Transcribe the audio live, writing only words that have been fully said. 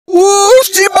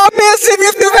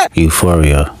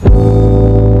Euphoria.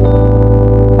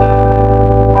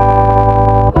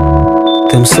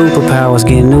 Them superpowers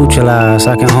get neutralized,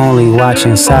 I can only watch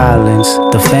in silence.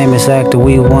 The famous actor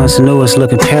we once knew is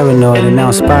looking paranoid and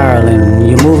now spiraling.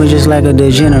 You're moving just like a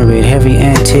degenerate, every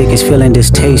antic is feeling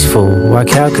distasteful. I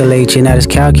calculate you're not as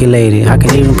calculated, I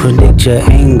can even predict your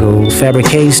angles.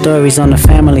 Fabricating stories on the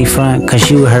family front,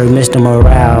 cause you heard Mr.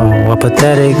 Morale. A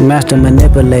pathetic master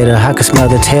manipulator, I can smell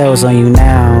the tails on you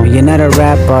now. You're not a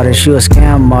rap artist, you're a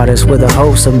scam artist with the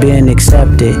hopes of being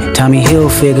accepted. Tommy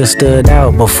Hilfiger stood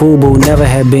out, but FUBU never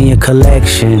had been your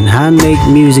collection. I make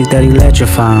music that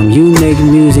electrify 'em, you make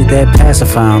music that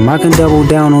pacify 'em. I can double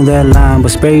down on that line,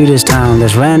 but spare you this time.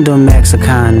 That's random acts of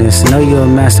kindness. Know you're a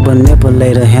master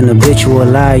manipulator and habitual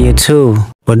liar too.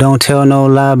 But don't tell no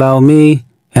lie about me,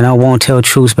 and I won't tell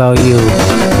truths about you.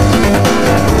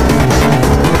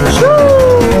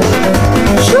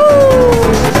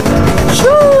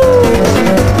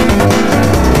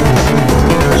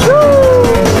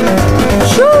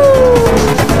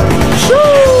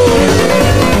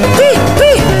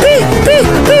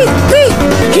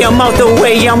 I'm out the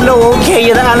way, I'm low, okay.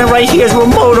 Yeah, the island right here is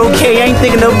remote, okay. I ain't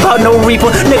thinking about no reaper,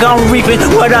 nigga, I'm reaping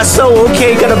what I sow,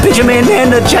 okay. Got a Benjamin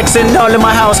and a Jackson all in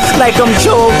my house, like I'm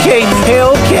Joe, okay.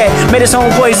 Hellcat, made his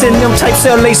own voice in them types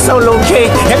LA solo,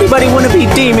 okay. Everybody wanna be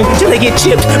demon till they get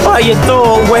chipped by your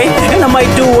throwaway. And I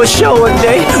might do a show a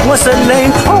day. Once a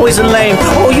lame, always a lame.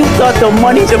 Oh, you thought the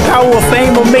money, the power of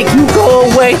fame will make you go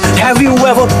away. Have you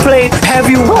ever played? Have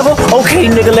you ever? Okay,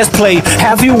 nigga, let's play.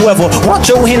 Have you ever watch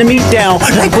your enemy down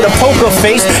like with a poker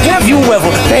face? Have you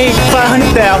ever paid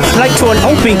 500,000 like to an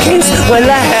open case? Well,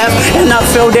 I have, and I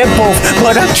failed at both,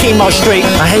 but I came out straight.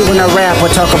 I hate when I rap or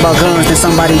talk about guns, then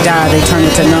somebody die, they turn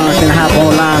it to none, then hop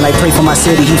online like pray for my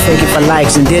city, he faking for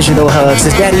likes and digital hugs.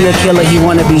 Is daddy a killer? He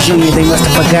wanna be junior, they must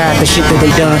have forgot the shit that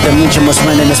they done. Dementia must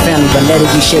run in his family, but let it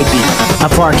be shaky. I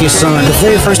park your son. The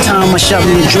very first time I shot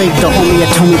me a Drake, the homie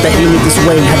had told me that he looked this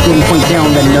way. I didn't point down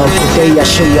enough. Today I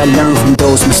show you I learned from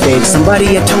those mistakes.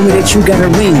 Somebody had told me that you got a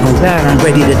ring. Oh God, I'm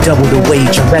ready to double the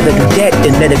wage. I'd rather do that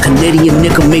than let a Canadian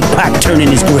nigga make pot turn in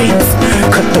his grave.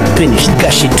 Cut the finish,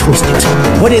 got shit twisted.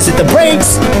 What is it, the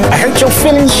brakes? I hurt your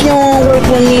feelings, you don't work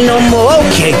with me no more.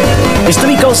 Okay, there's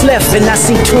 3 ghosts left, and I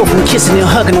see 2 of them kissing and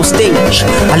hugging on stage.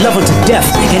 I love them to death,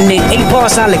 and in 8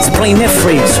 bars I'll explain that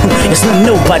phrase. It's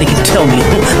nobody can tell me.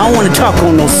 I don't wanna talk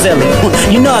on no selling.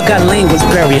 You know I got language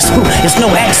barriers. It's no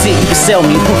accent you can sell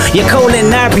me. You're cold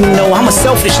and ivory, no, I'm a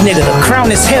selfish nigga. The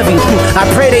crown is heavy. I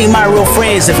pray they my real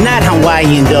friends, if not, I'm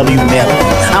YNW Melly.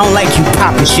 I don't like you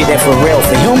popping shit that for real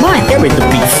for him. I inherit the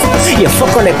beef. Yeah,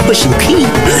 fuck all that pushing P.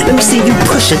 Let me see you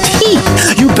push a T.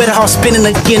 You better off spinning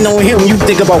again on him. You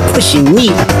think about pushing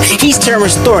me. He's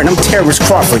Terrence Thornton, I'm Terrence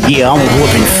Crawford. Yeah, I'm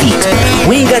whooping feet.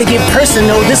 We ain't gotta get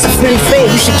personal, this a friendly fade.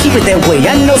 You should keep it that way.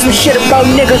 I know some shit about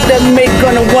niggas that make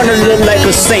gonna wanna look like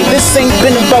a saint. This ain't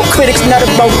been about critics, not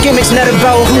about gimmicks, not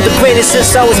about who the greatest.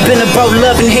 It's always been about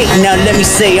love and hate. Now let me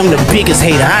say I'm the biggest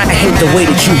hater. I hate the way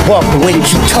that you walk, the way that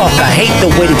you talk. I hate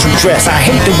the way that you dress. I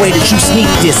hate the way that you sneak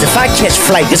this. If I catch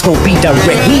flight, it's gonna be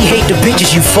direct. We hate the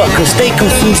bitches you fuck, cause they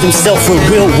confuse themselves with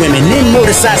real women. Then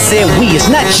notice I said we, it's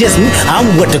not just me,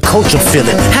 I'm what the culture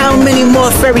feeling. How many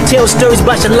more fairy tale stories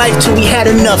about your life till we had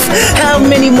enough? How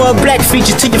many more black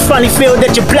features till you finally feel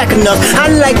that you're black enough? I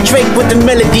like Drake with the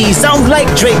melodies, I don't like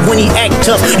Drake when he act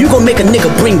tough. You gon' make a nigga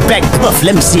bring back Puff.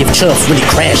 Let me see if Chuff really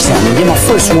crashed something. Yeah, my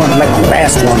first one like my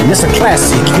last one. It's a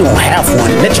classic, you don't have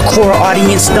one. Let your core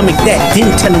audience stomach that, then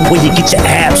tell them where you get your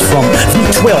abs from.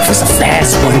 V12, it's a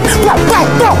fast one. Blah, blah,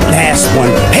 blah. Last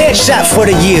one. Headshot for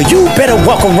the year. You better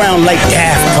walk around like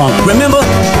Daft Punk. Remember?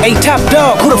 Hey, Top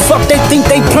Dog, who the fuck they think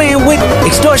they playing with?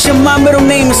 Extortion my middle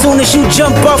name as soon as you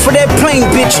jump off of that plane,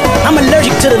 bitch. I'm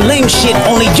allergic to the lame shit.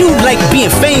 Only you like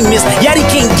being famous. Yachty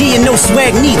can't give you no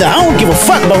swag neither. I don't give a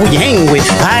fuck about who you hang with.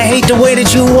 I hate the way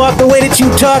that you walk, the way that you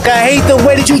talk. I hate the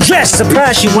way that you dress.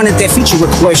 Surprised you wanted that feature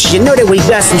request. You know that we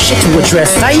got some shit to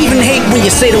address. I even hate when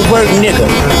you say the word nigga,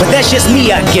 but that's just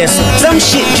me, I guess. Some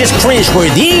shit just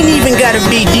cringeworthy. Ain't even gotta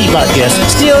be deep, I guess.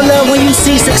 Still love when you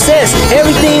see success.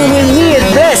 Everything with me is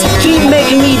blessed. Keep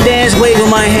making me dance, waving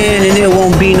my hand, and it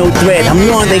won't be no threat. I'm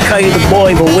knowing they call you the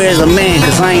boy, but where's a man?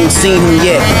 Cause I ain't seen him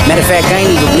yet. Matter of fact, I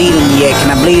ain't even bleed him yet. Can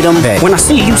I bleed him back? When I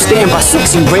see you stand by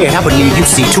 6 red, I believe you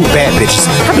see 2 bad bitches.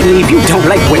 I believe you don't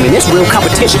like women. It's real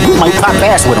competition. You might pop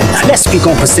ass with them. Let's speak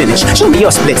on percentage. Show me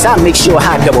your splits. I'll make sure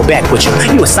I double back with you.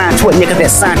 You assigned to a nigga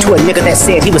that signed to a nigga that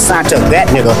said he was signed to that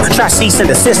nigga. Try cease and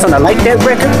desist on a like that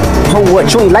record. Oh,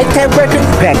 what? You ain't like that record?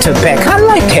 Back to back. I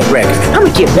like that record. I'ma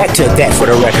get back to that for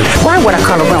the record. Why would I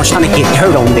call around trying to get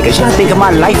hurt on niggas? Y'all think of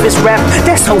my life as rap?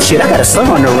 That's whole shit. I got a son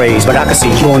to raise, but I can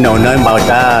see you on don't know nothing about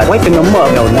that. Waking them up,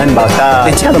 know nothing about that.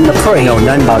 They tell them to pray, know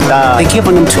nothing about that. They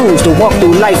giving them tools to walk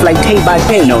through life like day by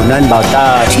day, know nothing about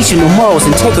that. Teaching them morals,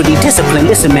 integrity, discipline.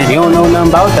 Listen, man, you don't know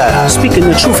nothing about that. Speaking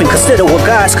the truth and consider what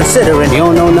God's considering. You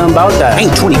don't know nothing about that.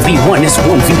 Ain't 20v1, it's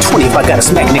 1v20 if I gotta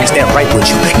smack niggas that right with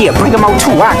you. Yeah, bring them out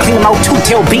too, I clean them out too.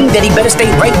 Tell Bean that he better stay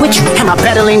right with you. Am I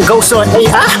battling ghosts or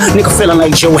AI? Nigga feeling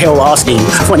like Joe Hill Austin.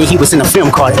 Funny he was in a film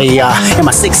called AI. And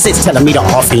my 6'6" telling me to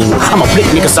off him. I'm a blick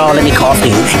niggas all in me coffee.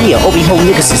 Yeah, Obi-Ho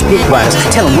niggas is big riders.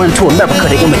 Tell them run to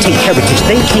America, they imitate heritage.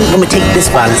 They can't imitate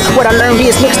this violence. What I learned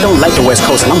is niggas don't like the West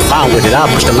Coast, and I'm fine with it. I'll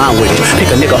push the line with it.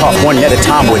 Pick a nigga off one at a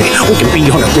time with it. We can be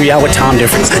on a 3-hour time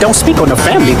difference. Don't speak on the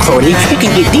family, Crody. You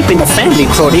can get deep in the family,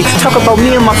 Crody. Talk about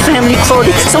me and my family,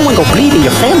 Crody. Someone go bleed in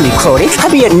your family, Crody.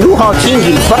 I be at New Hall King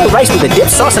eating fried rice with a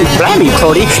dip sauce and blammy,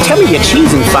 Crody. Tell me your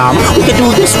cheesing farm. We can do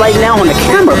this right now on the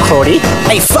camera, Crody.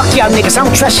 Hey, fuck y'all niggas. I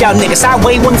don't trust y'all niggas. I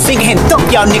wave one finger and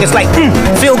thump y'all niggas like,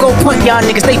 Phil go punt y'all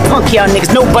niggas. They punk y'all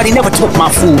niggas. Nobody never took my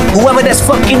food. Whoever that's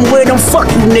fucking with them, fuck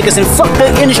you niggas and fuck the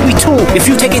industry too. If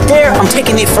you take it there, I'm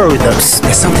taking it further.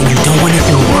 That's something you don't wanna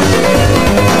do.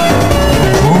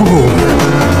 Ooh.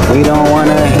 We don't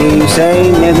wanna hear you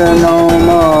say, nigga, no